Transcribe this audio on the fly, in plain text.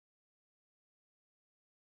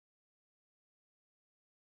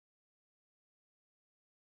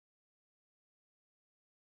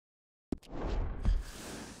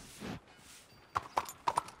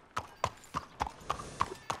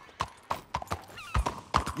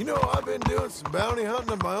You know, I've been doing some bounty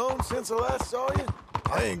hunting of my own since I last saw you.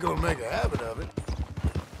 I ain't gonna make a habit of it.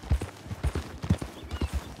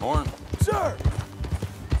 Horn. Sir!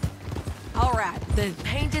 All right, the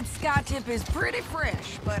painted sky tip is pretty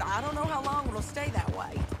fresh, but I don't know how long it'll stay that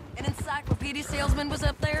way. An encyclopedia salesman was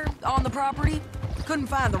up there on the property. Couldn't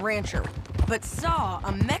find the rancher, but saw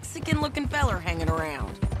a Mexican-looking feller hanging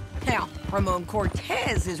around. Now, Ramon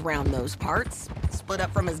Cortez is round those parts, split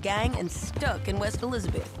up from his gang and stuck in West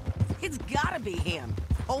Elizabeth. It's gotta be him,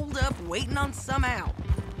 holed up waiting on some out.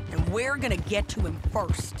 And we're gonna get to him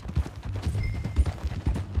first.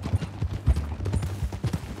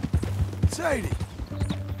 Sadie!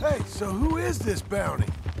 Hey, so who is this bounty?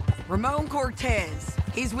 Ramon Cortez.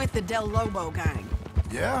 He's with the Del Lobo gang.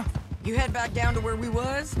 Yeah? You head back down to where we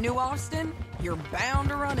was, New Austin, you're bound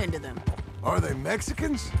to run into them. Are they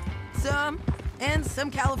Mexicans? Some, and some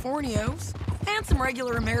Californios, and some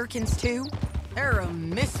regular Americans too. They're a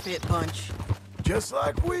misfit bunch. Just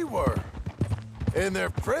like we were. And they're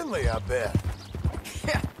friendly, I bet.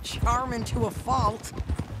 Charming to a fault.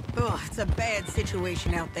 Ugh, it's a bad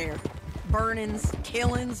situation out there. Burnings,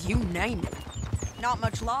 killings, you name it. Not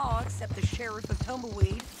much law except the sheriff of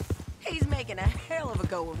Tumbleweed. He's making a hell of a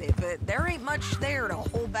go of it, but there ain't much there to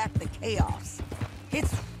hold back the chaos.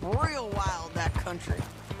 It's real wild, that country.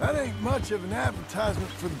 That ain't much of an advertisement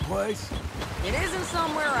for the place. It isn't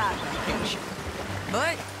somewhere I'd vacation,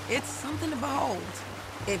 but it's something to behold.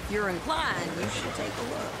 If you're inclined, you should take a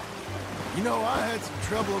look. You know, I had some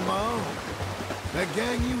trouble of my own. That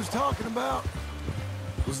gang you was talking about,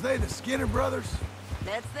 was they the Skinner brothers?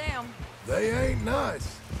 That's them. They ain't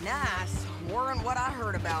nice. Nice. Weren't what I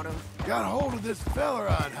heard about them. Got hold of this feller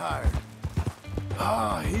I'd hired.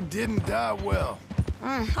 Ah, he didn't die well.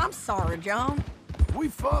 I'm sorry, John. We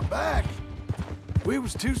fought back. We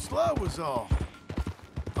was too slow was all.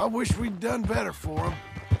 I wish we'd done better for him.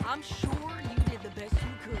 I'm sure you did the best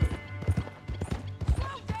you could.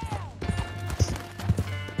 Slow down!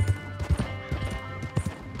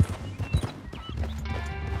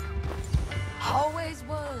 Always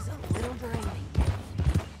was a little brainy.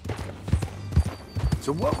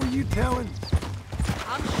 So what were you telling?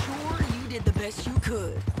 I'm sure you did the best you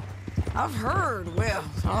could. I've heard, well,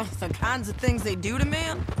 the kinds of things they do to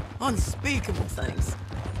men. Unspeakable things.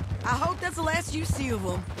 I hope that's the last you see of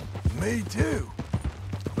them. Me too.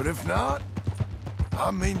 But if not,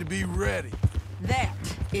 I mean to be ready. That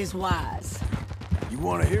is wise. You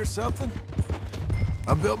want to hear something?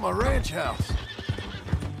 I built my ranch house.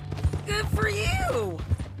 Good for you!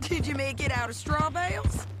 Did you make it out of straw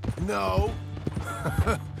bales? No.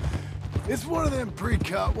 It's one of them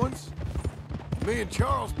pre-cut ones. Me and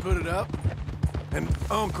Charles put it up, and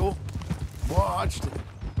Uncle watched and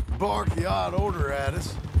barked the odd order at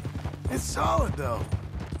us. It's solid, though.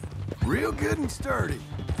 Real good and sturdy.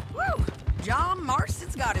 Woo! John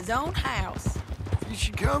Marston's got his own house. You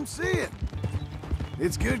should come see it.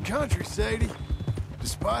 It's good country, Sadie,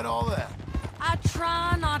 despite all that. I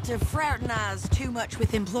try not to fraternize too much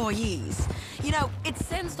with employees. You know, it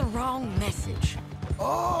sends the wrong message.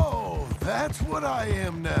 Oh, that's what I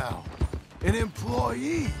am now. An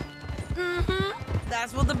employee. Mm-hmm.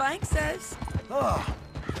 That's what the bank says. Oh,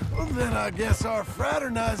 well then I guess our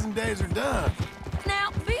fraternizing days are done. Now,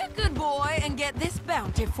 be a good boy and get this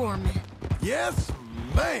bounty for me. Yes,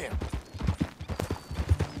 ma'am.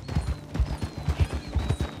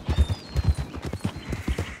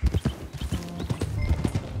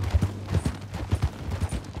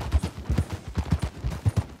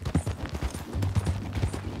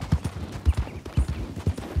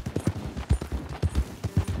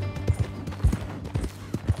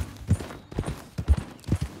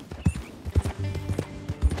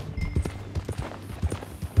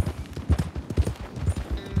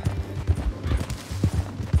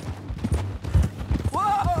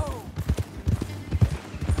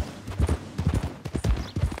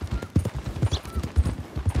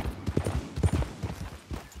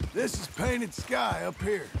 This is painted sky up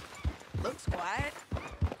here. Looks quiet.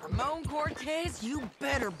 Ramon Cortez, you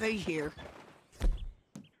better be here.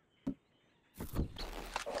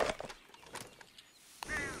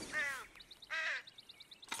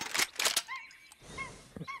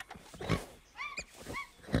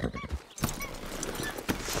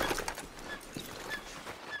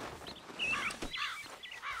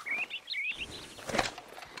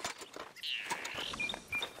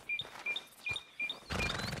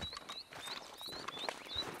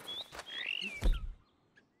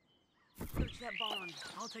 Search that barn.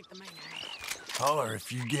 I'll take the main house. Holler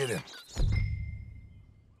if you get him.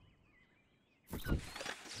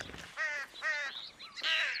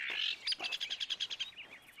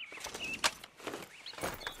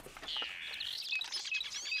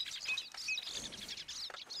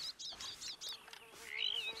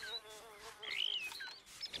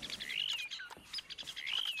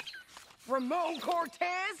 Ramon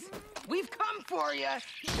Cortez? We've come for you.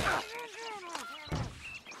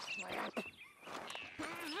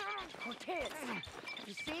 Cortez, have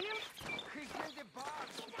you seen him? He's in the bar.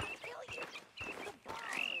 Did I kill you? The bar.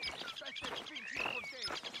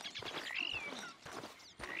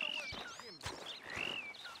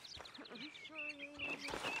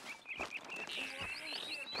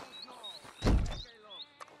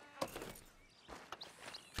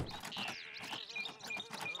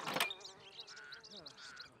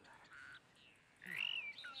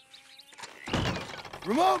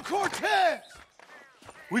 Ramon Cortez!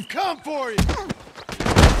 We've come for you!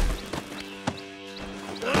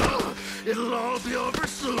 It'll all be over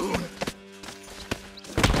soon.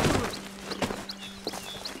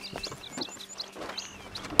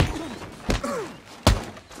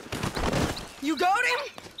 You got him?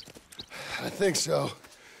 I think so.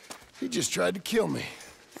 He just tried to kill me.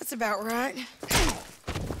 That's about right.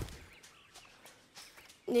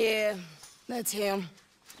 Yeah, that's him.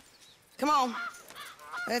 Come on.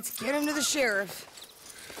 Let's get him to the sheriff.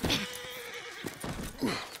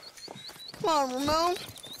 Come on, Ramon.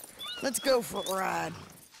 Let's go for a ride.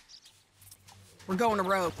 We're going to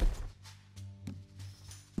Rope.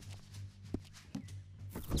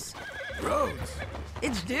 Rhodes!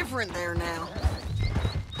 It's different there now.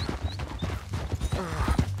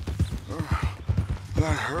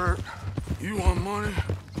 That hurt. You want money?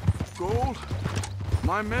 Gold?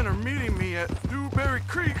 My men are meeting me at Newberry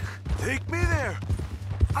Creek. Take me there.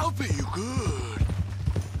 I'll pay you good.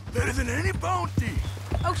 Better than any bounty.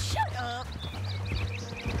 Oh, shut up.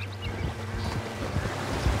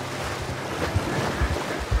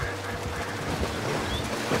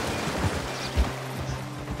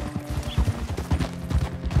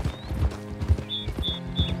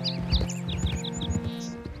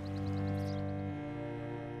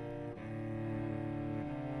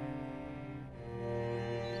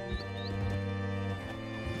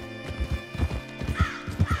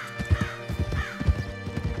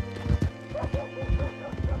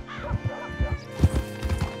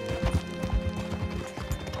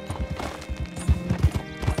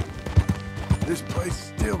 This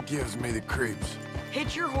place still gives me the creeps.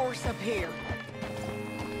 Hitch your horse up here.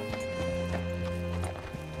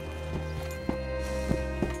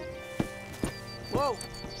 Whoa.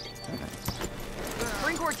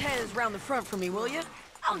 Bring Cortez round the front for me, will you?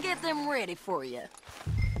 I'll get them ready for you.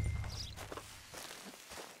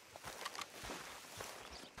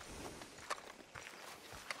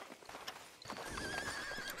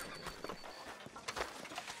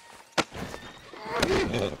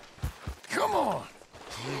 Come on!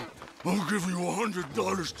 I'll give you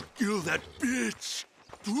 $100 to kill that bitch.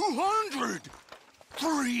 200.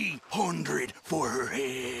 300 for her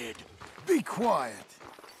head. Be quiet.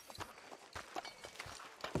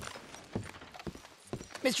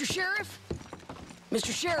 Mr. Sheriff?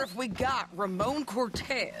 Mr. Sheriff, we got Ramon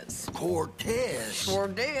Cortez. Cortez? Sure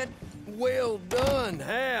did. Well done,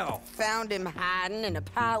 Hal. Found him hiding in a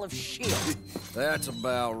pile of shit. That's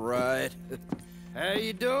about right. How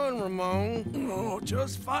you doing, Ramon? Oh,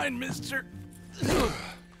 just fine, mister.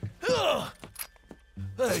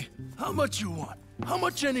 Hey, how much you want? How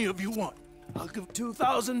much any of you want? I'll give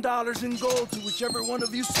 $2,000 in gold to whichever one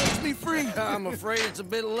of you sets me free. I'm afraid it's a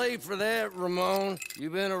bit late for that, Ramon.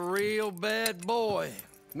 You've been a real bad boy.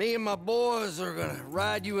 Me and my boys are gonna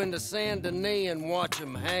ride you into Saint Denis and watch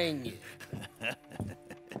them hang you.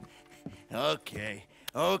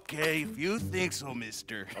 Okay, if you think so,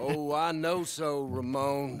 mister. Oh, I know so,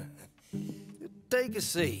 Ramon. Take a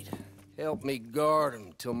seat. Help me guard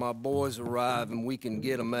them till my boys arrive and we can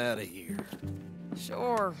get them out of here.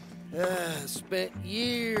 Sure. Spent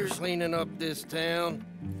years cleaning up this town.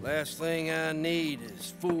 Last thing I need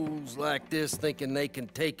is fools like this thinking they can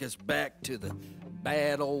take us back to the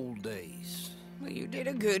bad old days. Well, you did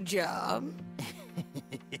a good job.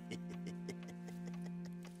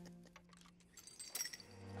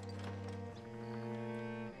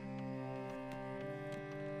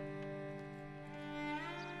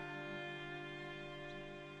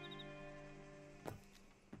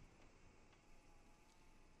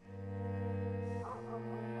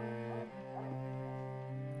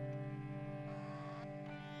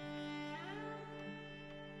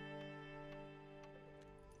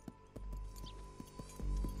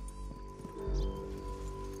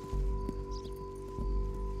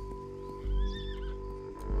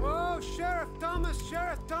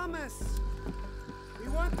 Sheriff Thomas! We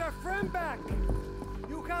want our friend back!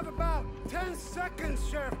 You have about 10 seconds,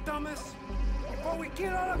 Sheriff Thomas, before we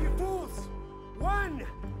kill all of you fools! 1!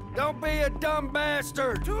 Don't be a dumb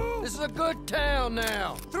bastard! 2! This is a good town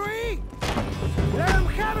now! 3! Let them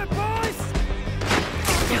have it, boys!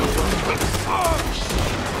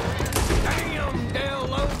 Damn, Del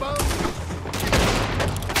Lobo!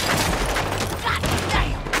 God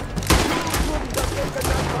damn!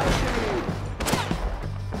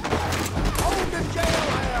 Hold the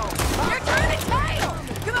jailhouse! You're turning tail!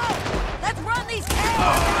 Come on, let's run these cows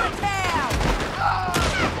out of town!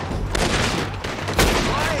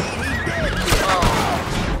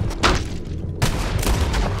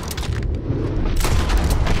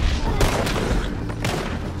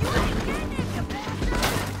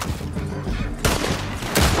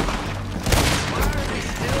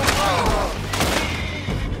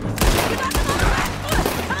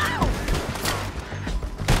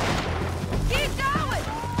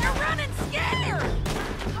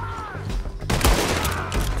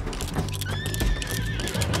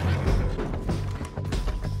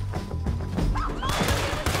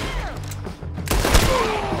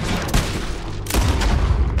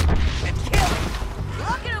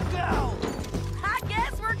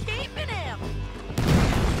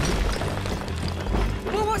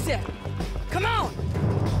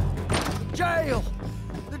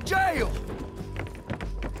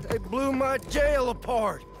 My jail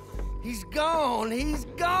apart. He's gone. He's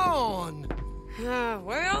gone.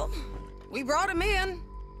 Well, we brought him in.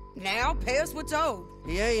 Now pay us what's owed.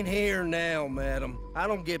 He ain't here now, madam. I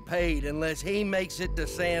don't get paid unless he makes it to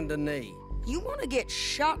Saint Denis. You want to get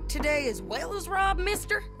shot today as well as rob,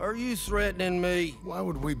 mister? Are you threatening me? Why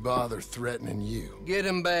would we bother threatening you? Get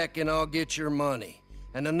him back and I'll get your money.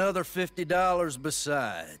 And another $50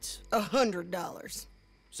 besides. $100.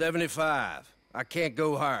 75. I can't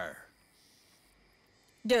go higher.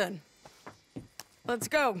 Done. Let's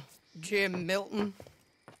go, Jim Milton.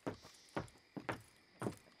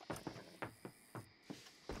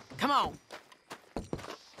 Come on.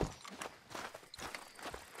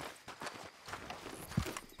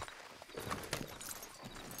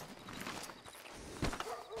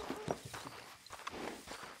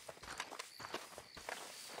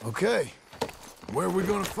 Okay. Where are we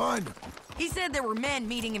gonna find him? He said there were men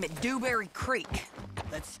meeting him at Dewberry Creek.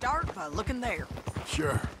 Let's start by looking there.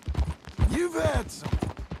 Sure. You've had some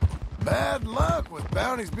bad luck with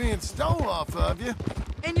bounties being stole off of you.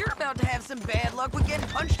 And you're about to have some bad luck with getting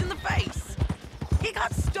punched in the face. He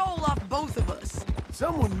got stole off both of us.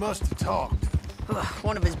 Someone must have talked.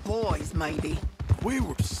 One of his boys, maybe. We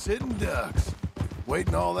were sitting ducks,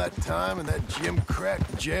 waiting all that time in that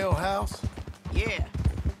gim-cracked jailhouse. Yeah.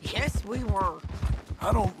 Yes, we were.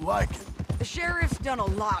 I don't like it. The sheriff's done a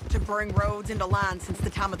lot to bring roads into line since the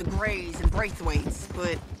time of the Grays and Braithwaites,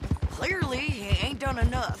 but clearly he ain't done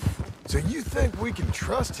enough. So you think we can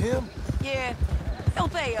trust him? Yeah, he'll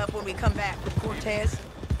pay up when we come back with Cortez.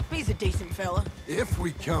 He's a decent fella. If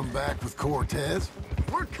we come back with Cortez.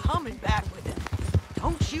 We're coming back with him.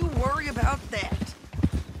 Don't you worry about that.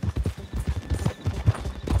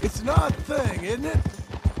 It's an odd thing, isn't it?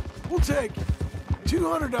 We'll take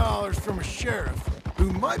 $200 from a sheriff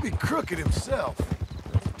who might be crooked himself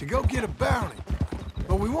to go get a bounty.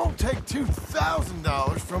 But we won't take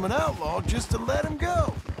 $2,000 from an outlaw just to let him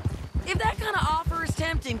go. If that kind of offer is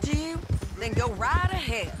tempting to you, then go right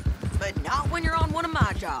ahead. But not when you're on one of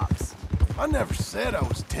my jobs. I never said I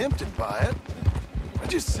was tempted by it. I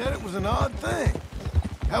just said it was an odd thing.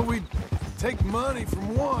 How we'd take money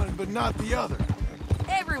from one but not the other.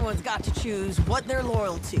 Everyone's got to choose what they're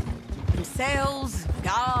loyal to. Themselves,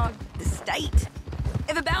 God, the state.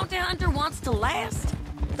 If a bounty hunter wants to last,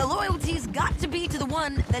 the loyalty's got to be to the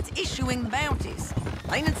one that's issuing the bounties.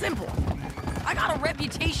 Plain and simple. I got a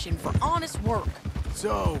reputation for honest work.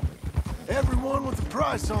 So, everyone with a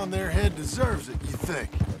price on their head deserves it, you think?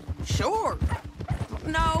 Sure.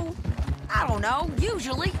 No, I don't know,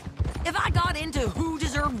 usually. If I got into who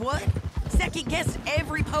deserved what, second-guessed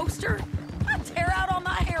every poster, I'd tear out all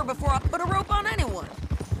my hair before I put a rope on anyone.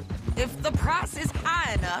 If the price is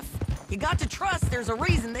high enough, you got to trust there's a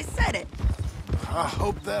reason they said it. I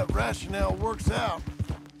hope that rationale works out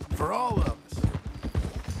for all of us.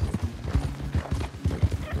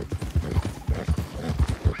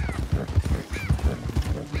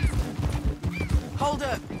 Hold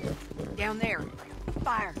up. Down there.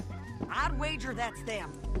 Fire. I'd wager that's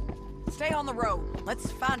them. Stay on the road.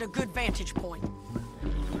 Let's find a good vantage point.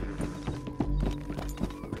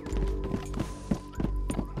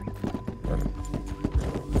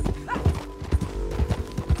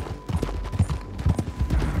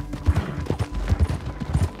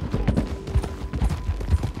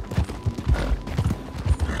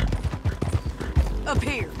 Up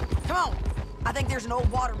here. Come on. I think there's an old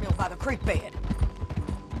water mill by the creek bed.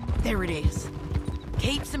 There it is.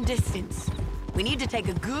 Keep some distance. We need to take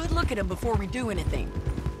a good look at him before we do anything.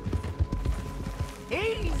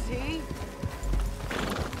 Easy.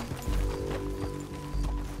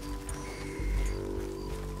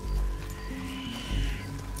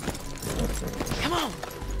 Come on.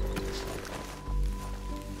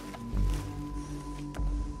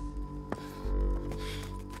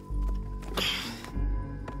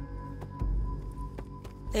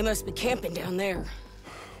 They must be camping down there.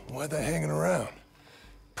 Why they hanging around?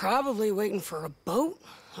 Probably waiting for a boat.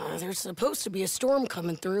 There's supposed to be a storm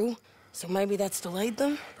coming through, so maybe that's delayed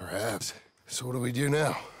them? Perhaps. So what do we do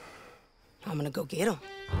now? I'm gonna go get them.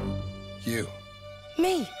 You.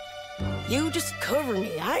 Me. You just cover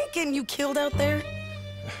me. I ain't getting you killed out there.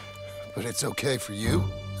 But it's okay for you?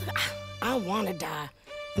 I wanna die.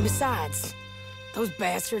 And besides, those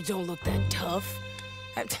bastards don't look that tough.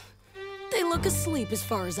 They look asleep as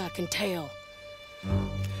far as I can tell.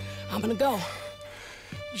 I'm gonna go.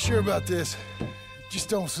 You sure about this? Just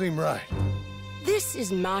don't seem right. This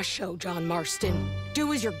is my show, John Marston.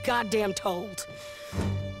 Do as you're goddamn told.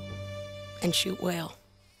 And shoot well.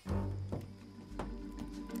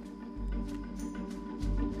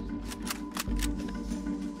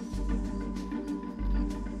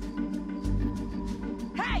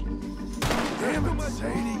 Hey! Damn it,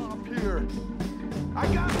 Sadie. Up here. I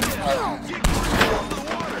got this. Get off the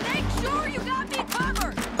water. Make sure you got me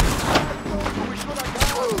covered! We should have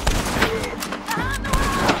gone. Behind the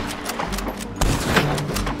rock!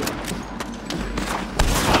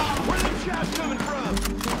 Where the chaps coming from?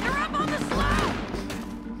 They're up on the slope!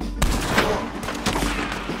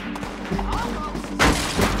 Almost!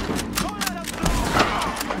 Don't let them through.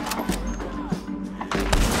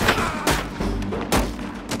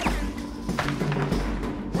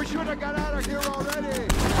 We should have got out of here already.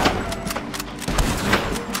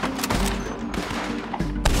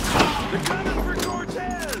 They're coming for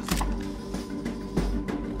Cortez.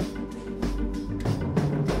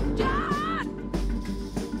 John!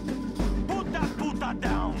 Put that puta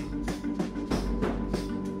down.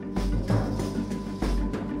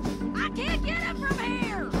 I can't get him from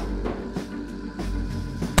here!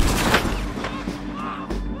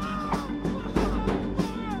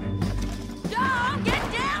 John,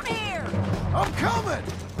 get down here! I'm coming!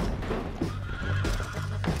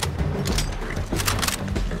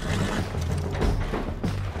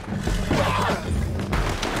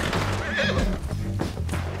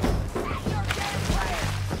 That's your damn prayer!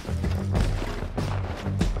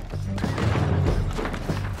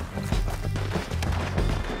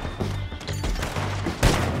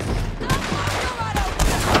 Don't close your right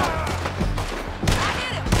open! I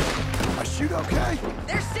hit him! I shoot okay?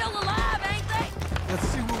 They're still alive, ain't they? Let's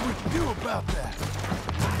see what we can do about that.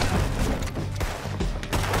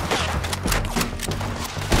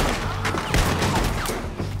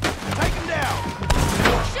 Take him down.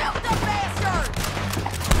 Shoot the bastard!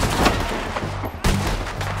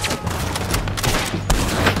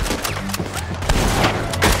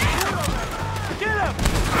 Get him.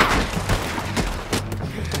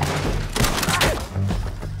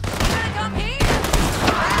 You gonna come here?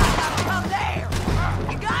 I gotta come there!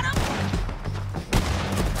 You got him?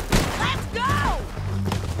 Let's go!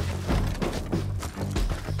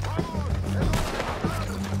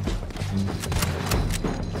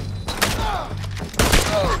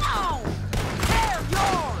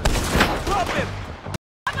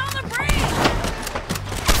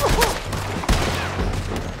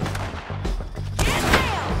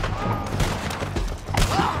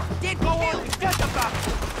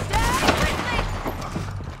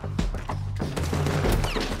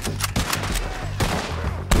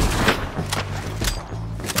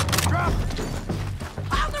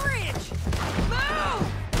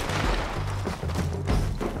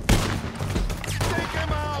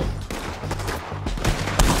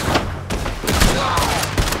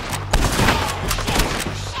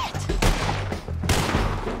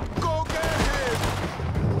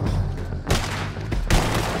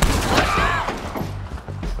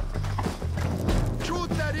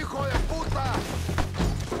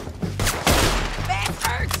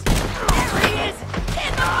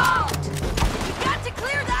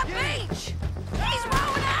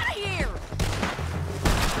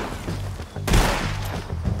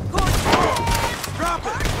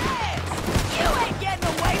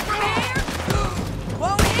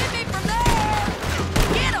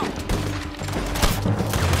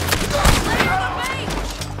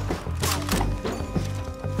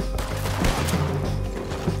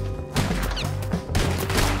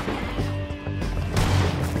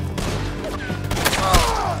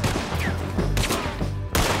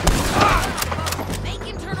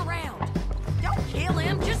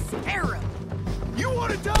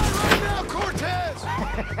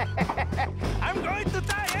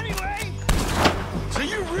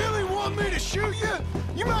 want me to shoot you?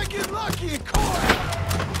 You might get lucky in court.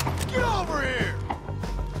 Get over here.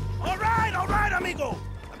 All right, amigo.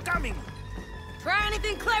 I'm coming. Try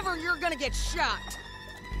anything clever, you're gonna get shot.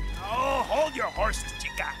 Oh, hold your horses,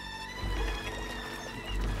 chica.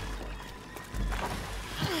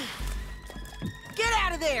 Get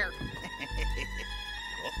out of there!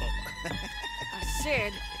 I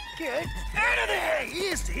said, get Out of there!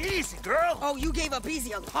 Easy, easy, girl. Oh, you gave up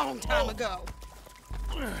easy a long time ago.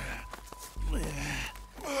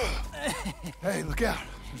 Hey, look out.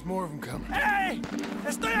 There's more of them coming. Hey!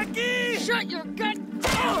 Estoy aquí! Shut your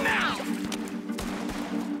goddamn mouth!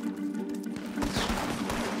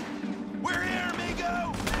 We're here,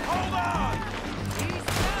 amigo! Hold on!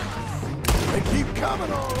 They keep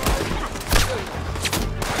coming, all right.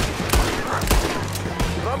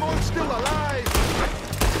 Ramon's still alive.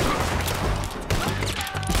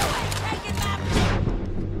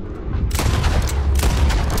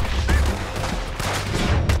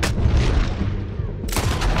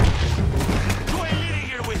 You ain't leaving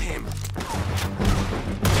here with him!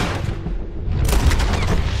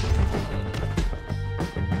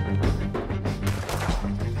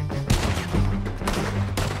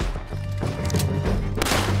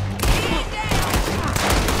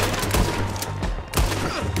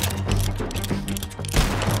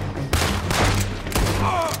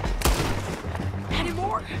 Any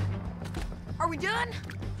more? Are we done?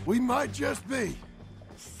 We might just be.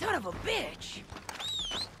 Son of a bitch!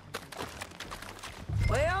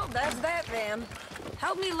 Well, that's that then.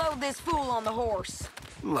 Help me load this fool on the horse.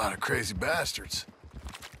 A lot of crazy bastards.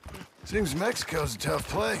 Seems Mexico's a tough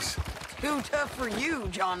place. Too tough for you,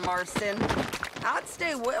 John Marston. I'd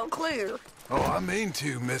stay well clear. Oh, I mean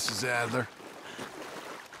to, Mrs. Adler.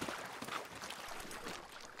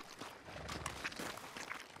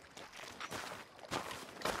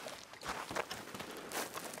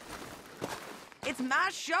 It's my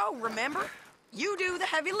show, remember? You do the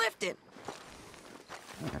heavy lifting.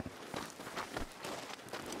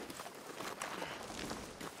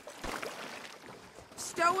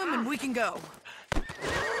 Stow him and we can go.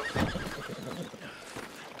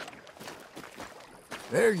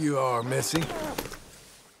 There you are, Missy.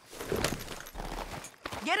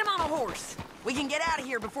 Get him on a horse. We can get out of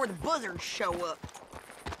here before the buzzards show up.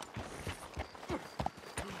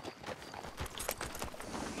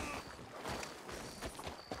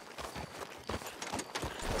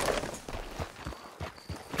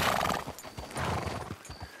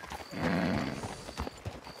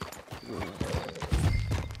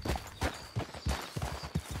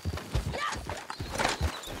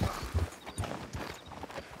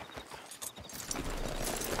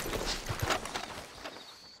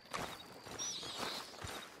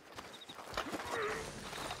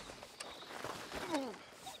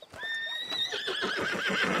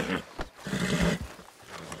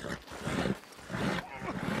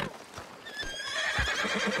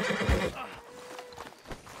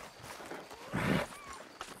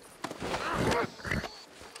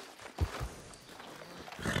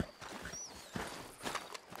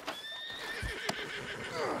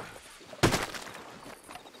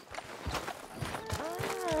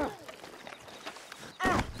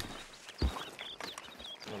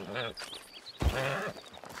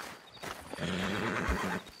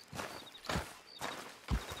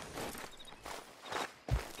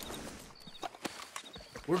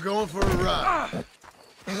 We're going for a ride.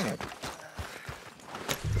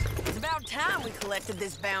 It's about time we collected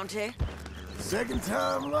this bounty. Second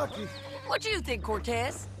time lucky. What you think,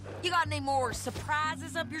 Cortez? You got any more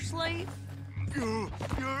surprises up your sleeve? You're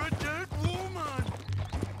a dead woman!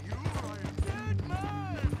 You are a dead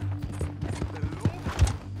man! Hello?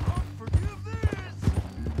 I'll forgive this!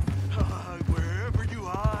 Wherever you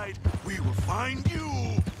hide, we will find you!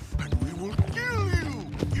 And we will kill you!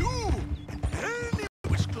 You! And anyone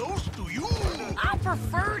who is close to you! I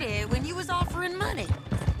preferred it when you was offering money.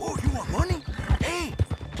 Oh, you want money? Hey,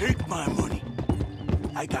 take my money.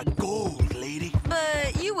 I got gold, lady.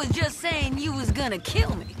 But you was just saying you was gonna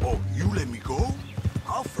kill me. Oh, you let me go?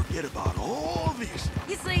 I'll forget about all this.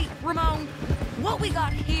 You see, Ramon, what we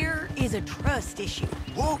got here is a trust issue.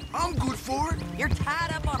 Well, I'm good for it. You're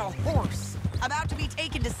tied up on a horse, about to be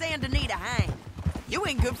taken to Santa Anita to hang. You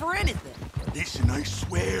ain't good for anything. Listen, I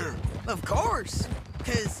swear. Of course,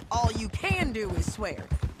 because all you can do is swear.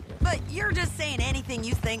 But you're just saying anything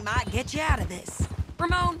you think might get you out of this.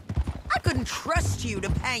 Ramon, I couldn't trust you to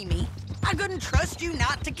pay me. I couldn't trust you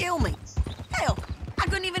not to kill me. Hell, I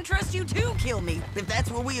couldn't even trust you to kill me, if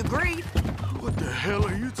that's what we agreed. What the hell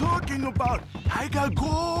are you talking about? I got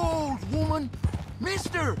gold, woman.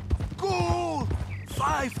 Mister, gold.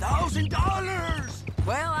 $5,000.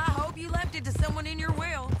 Well, I hope you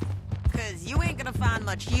find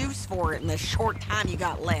much use for it in the short time you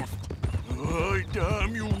got left. Ay,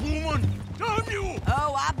 damn you, woman! Damn you!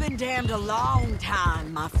 Oh, I've been damned a long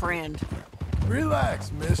time, my friend.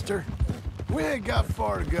 Relax, mister. We ain't got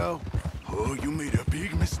far to go. Oh, you made a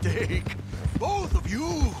big mistake. Both of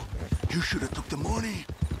you. You should have took the money.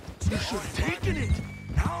 You should have taken it.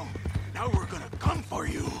 Now we're gonna come for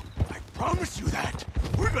you. I promise you that.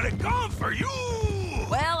 We're gonna come for you!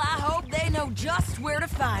 Well, I hope they know just where to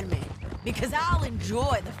find me, because I'll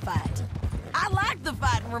enjoy the fight. I like the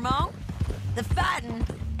fighting, Ramon. The fighting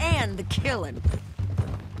and the killing.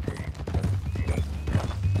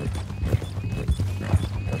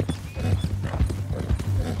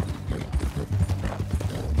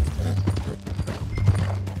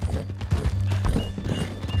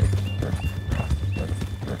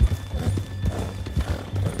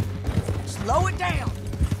 Slow it down.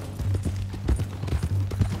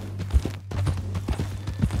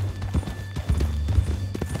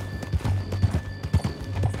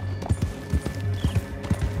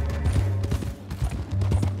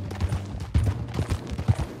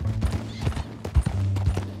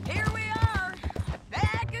 Here we are,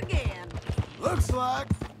 back again. Looks like.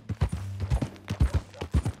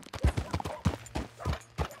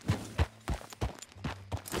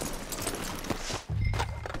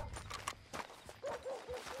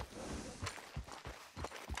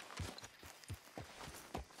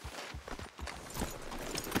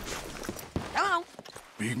 Come on.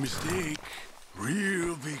 Big mistake.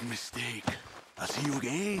 Real big mistake. I'll see you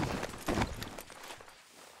again.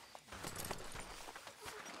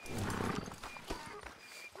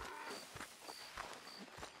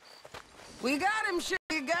 We got him, sure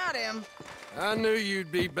you got him. I knew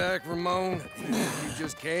you'd be back, Ramon. You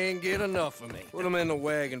just can't get enough of me. Put him in the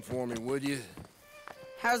wagon for me, would you?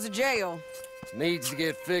 How's the jail? Needs to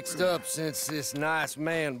get fixed up since this nice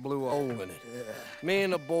man blew a hole in it. Me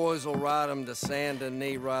and the boys will ride him to Saint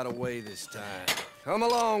Denis right away this time. Come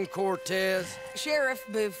along, Cortez. Sheriff,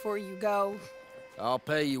 before you go, I'll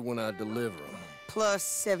pay you when I deliver him. plus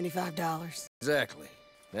 $75. Exactly.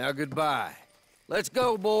 Now goodbye. Let's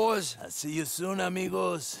go, boys. I'll see you soon,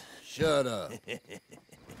 amigos. Shut up.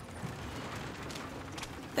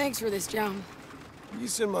 Thanks for this, John. You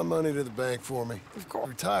send my money to the bank for me. Of course. I'm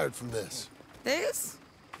retired from this. This?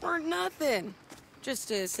 Or nothing.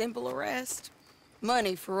 Just a simple arrest.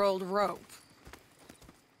 Money for old rope.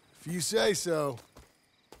 If you say so.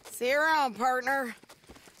 See you around, partner.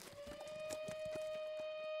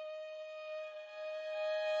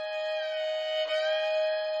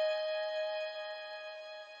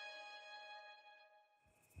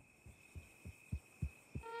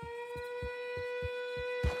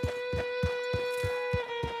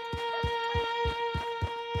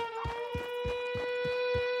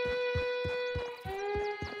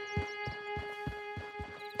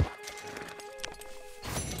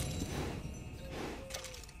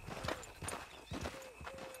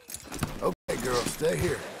 Okay, girl, stay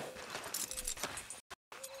here.